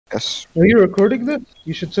Yes. Are you recording this?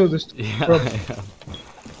 You should show this to Yeah, Rob. I am.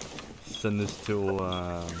 Send this to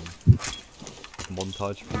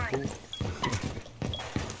montage people.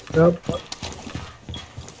 Yep.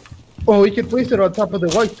 Oh, we can place it on top of the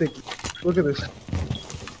white thing. Look at this.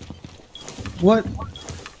 What?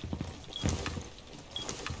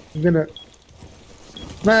 I'm gonna...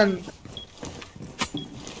 Man!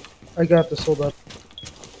 I got this, hold up.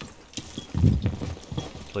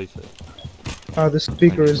 Place it. The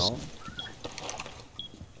speaker is...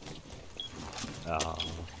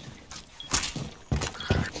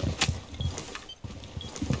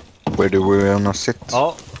 Where do we wanna sit?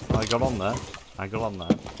 Oh, I got on there. I got on there.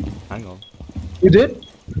 Hang on. You did?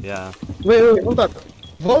 Yeah. Wait, hold on.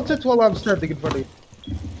 Vault it while I'm standing in front of you.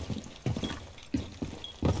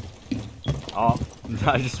 Oh,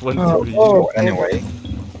 I just went through you. Oh, anyway,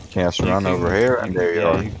 you can just run over here and there you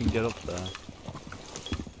are. You can get up there.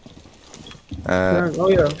 Oh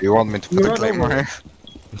yeah. Do you want me to put a claymore here?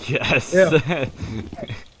 Yes. Yeah.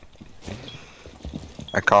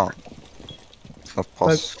 I can't. It's not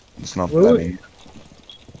possible. It's not really? letting.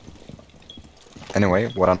 Anyway,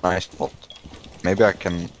 what a nice spot. Maybe I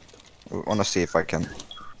can. I wanna see if I can.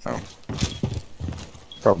 No.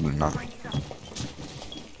 Probably not.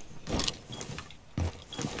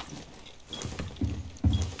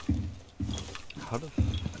 How the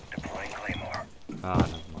deploying claymore? Ah,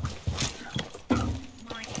 never mind.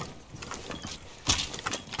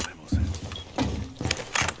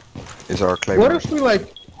 Is our claymore What if we like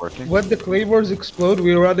working? when the claymores explode,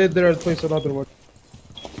 we run in there and place another one?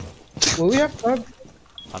 Will we have time?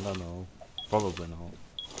 I don't know. Probably not.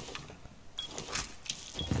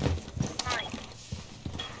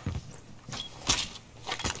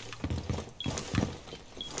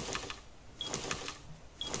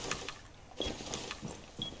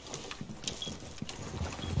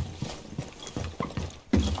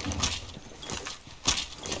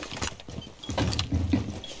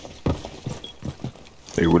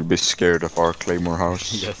 They will be scared of our claymore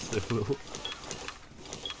house. Yes, they will.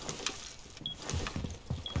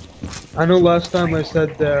 I know last time I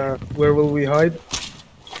said, where will we hide?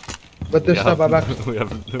 But this time I'm actually... We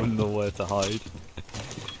have nowhere to hide.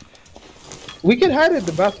 We can hide in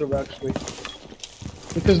the bathroom actually.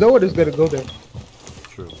 Because no one is gonna go there.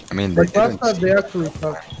 True. I mean, they Like last didn't. time they actually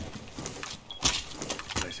found.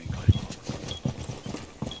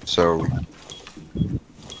 So,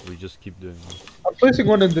 We just keep doing this. I'm placing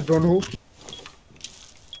one in the drone hole.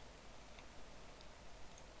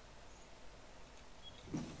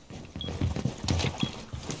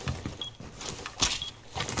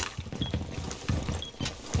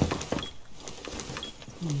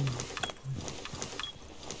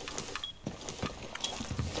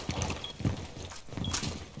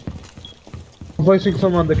 I'm placing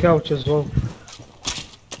some on the couch as well.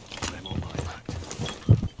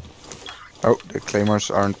 oh, the claymores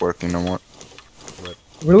aren't working no more.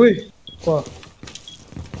 Really? Wow.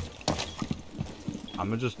 I'm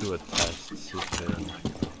gonna just do a test, see if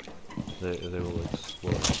they will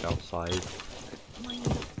explode like outside.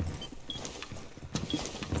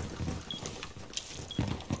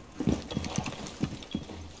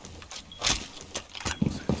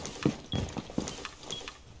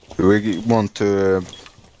 Do we want to,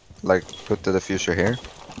 like, put the diffuser here?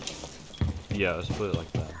 Yeah, let's put it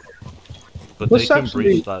like that. But Let's they can actually-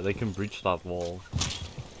 breach that. They can breach that wall.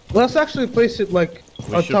 Let's actually place it like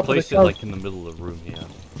We on should top of the place it couch. like in the middle of the room here.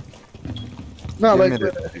 No, Give like me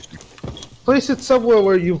the diffuser. place it somewhere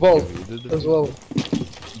where you vault Okay, we did it. as well.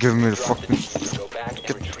 Give me the fucking. Go back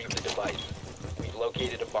and retrieve the device. We've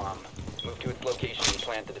located a bomb. Move to its location and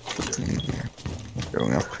plant the diffuser.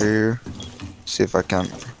 Going up here. See if I can.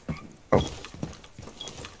 Oh.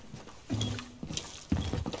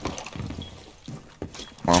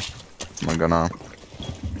 Well, am I gonna?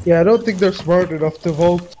 Yeah, I don't think they're smart enough to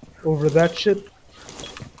vault over that shit.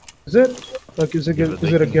 Is it? Like, is it Yeah, a, but is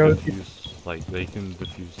they it a can guarantee? diffuse, like they can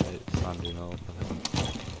diffuse it standing up. I think.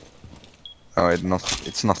 Oh,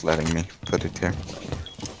 it's not letting me put it here.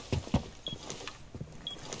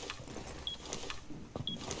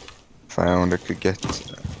 If I only could get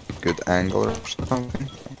a good angle or something.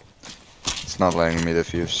 It's not letting me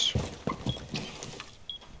diffuse.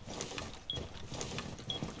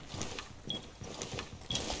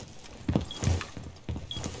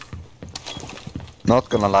 Not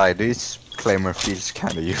gonna lie, this claymore feels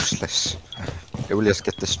kinda useless. It will just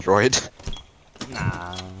get destroyed.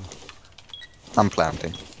 Nah. I'm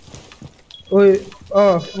planting. Wait,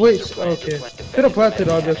 wait, okay. Could have planted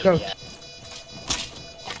on the couch.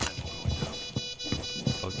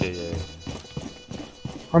 Okay, yeah.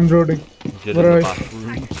 I'm droning. Get What in the are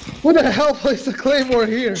bathroom. Who the hell placed a claymore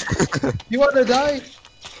here? You wanna die?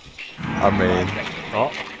 I mean,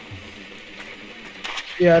 Oh,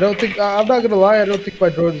 Yeah, I don't think. I'm not gonna lie. I don't think my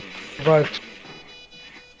drone survived.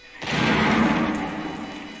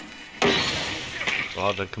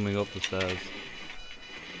 oh, they're coming up the stairs.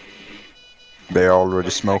 they're already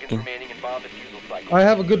 30 seconds smoking. remaining in bomb defusal cycle. I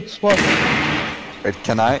have a good spot. Wait,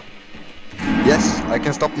 can I? Yes, I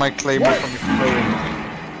can stop my claymore What? from exploding.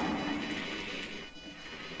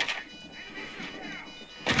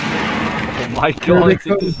 Oh my they god,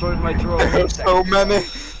 come. it destroyed my drone. There's so many.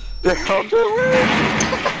 They're on their way.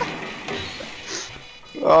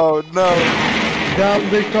 Oh no. Down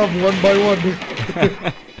they come one by one.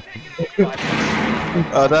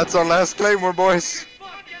 That's our last claymore, boys.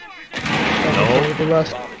 No. The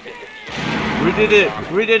last. Bomb has been defused. We did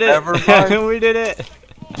it! We did it! Never mind. We did it!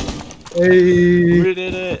 Hey. We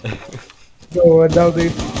did it! No, and now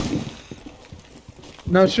they.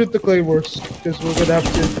 Now shoot the claymores, because we're gonna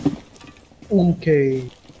have to. Okay.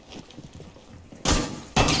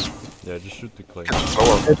 Yeah, just shoot the clay.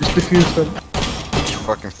 Floor. I just defused them.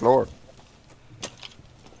 Fucking floor.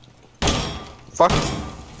 Fuck.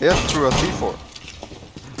 Yes, through a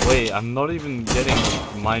C4. Wait, I'm not even getting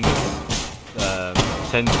minus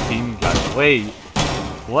 10 team guys. Wait,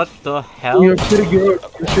 what the hell? You're shooting your own.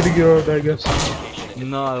 You're shooting your own, I guess.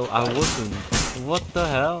 No, I wasn't. What the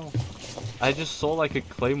hell? I just saw like a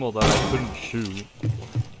claymore that I couldn't shoot.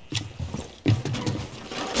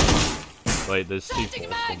 Wait, there's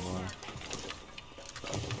C4 somewhere.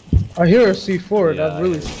 I hear a C4 and Yeah, I'm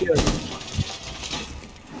really yeah. scared.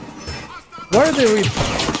 Why are they reading?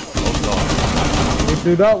 Oh We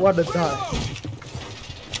do not want to die.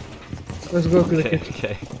 Let's go to god. the Okay, kitchen.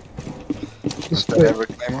 okay. Just Did I wait. ever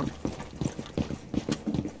claymore?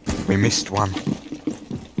 We missed one.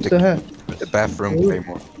 What the heck? The bathroom Ooh.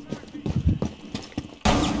 claymore.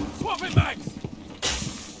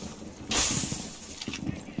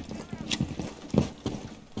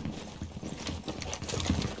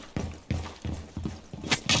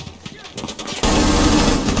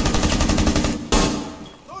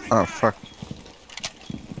 Oh fuck.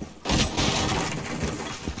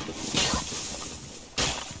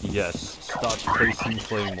 Yes, start placing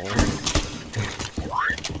claymores.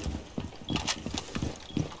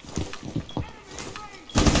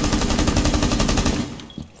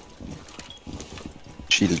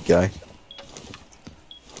 Shield guy.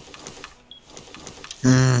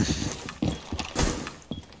 Hmm.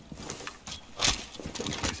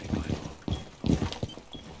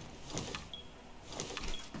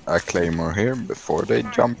 A claymore here before they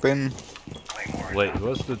jump in. Wait,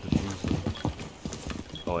 where's the diffuser?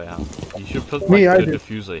 Oh yeah, you should put Me, like I the did.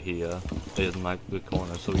 diffuser here in like the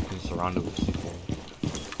corner so we can surround it with C4.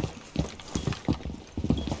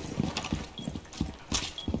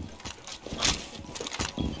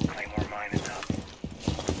 Claymore mine is up.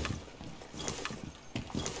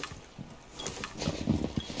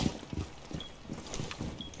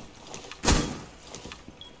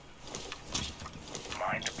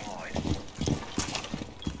 Mine deployed.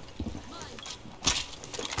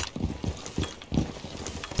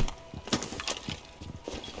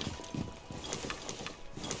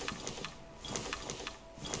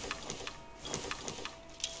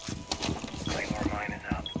 Claymore mine is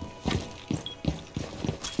up.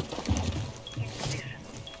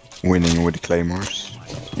 Winning with claymores.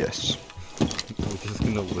 Yes. We're just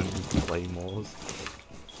gonna win with claymores.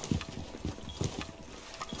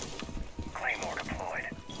 Claymore deployed.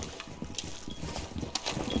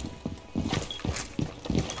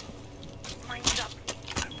 Mine's up.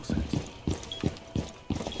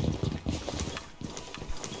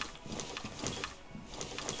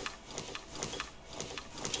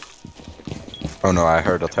 Oh no, I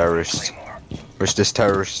heard a terrorist. Claymore. Where's this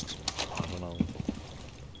terrorist? I don't know.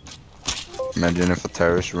 Imagine if a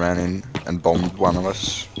terrorist ran in and bombed one of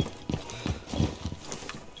us.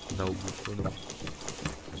 No, for them.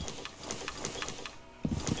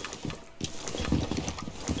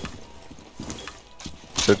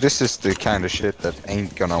 So this is the kind of shit that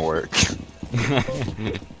ain't gonna work.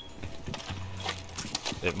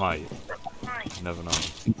 It might. You never know.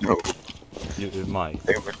 No. It might.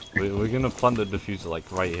 We're gonna plant the diffuser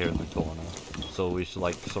like right here in the corner. So we should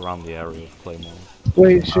like surround the area with claymores.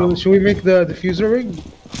 Wait, should we make the diffuser ring?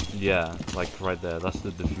 Yeah, like right there. That's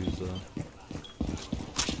the diffuser.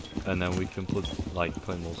 And then we can put like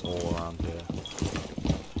claymores all around here.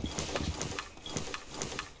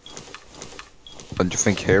 Don't you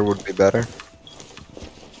think here would be better?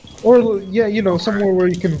 Or, yeah, you know, somewhere where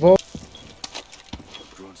you can vault.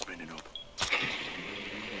 Drone spinning up.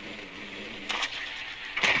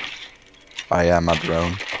 I am a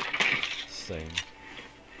drone.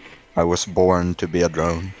 I was born to be a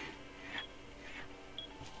drone.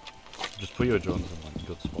 Just put your drones in like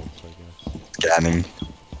good spots, I guess. Scanning.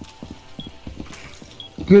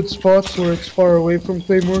 Good spots where it's far away from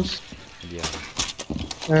claymores. Yeah.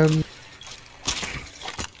 And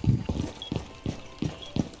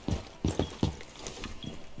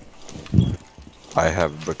I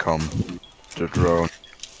have become the drone.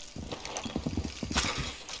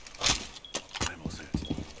 I'm all set.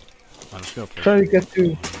 I'm just gonna play. try to get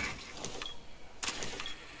to.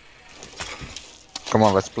 Come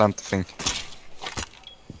on, let's plant the thing.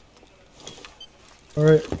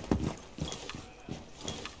 Alright.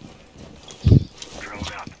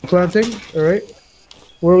 Drone out. Planting. Alright.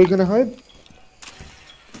 Where are we gonna hide?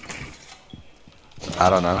 I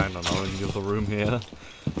don't know. I don't know, in the other room here.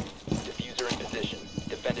 Diffuser in position.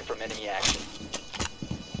 Defend it from enemy action.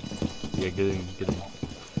 Yeah,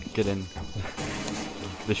 get in.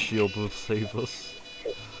 The shield will save us.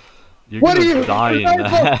 You're What gonna are you? die in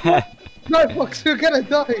Nine there. bucks, you're gonna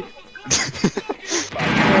die!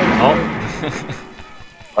 Oh!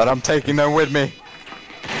 But I'm taking them with me.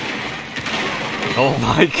 Oh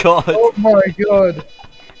my god! Oh my god!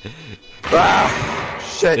 Ah,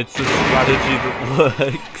 shit. It's a strategy that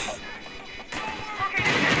works.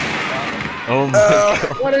 Oh my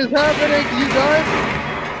god! What is happening? You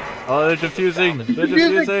died? Oh, they're defusing! They're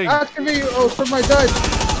Defusing! defusing! After me! Oh, from my died!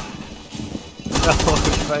 No,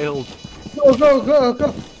 it failed. Go, go, go,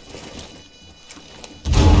 go!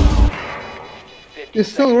 15 It's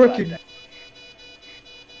still seconds working. left.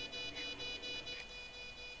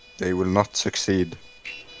 They will not succeed.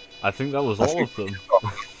 I think that was I all think- of them.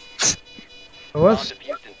 Bomb What?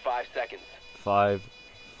 defused in 5 seconds. 5,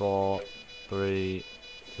 4, 3,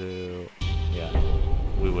 2. Yeah,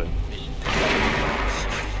 we win.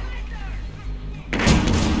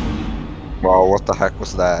 Wow, what the heck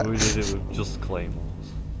was that? We did it with just claymores.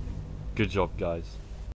 Good job, guys.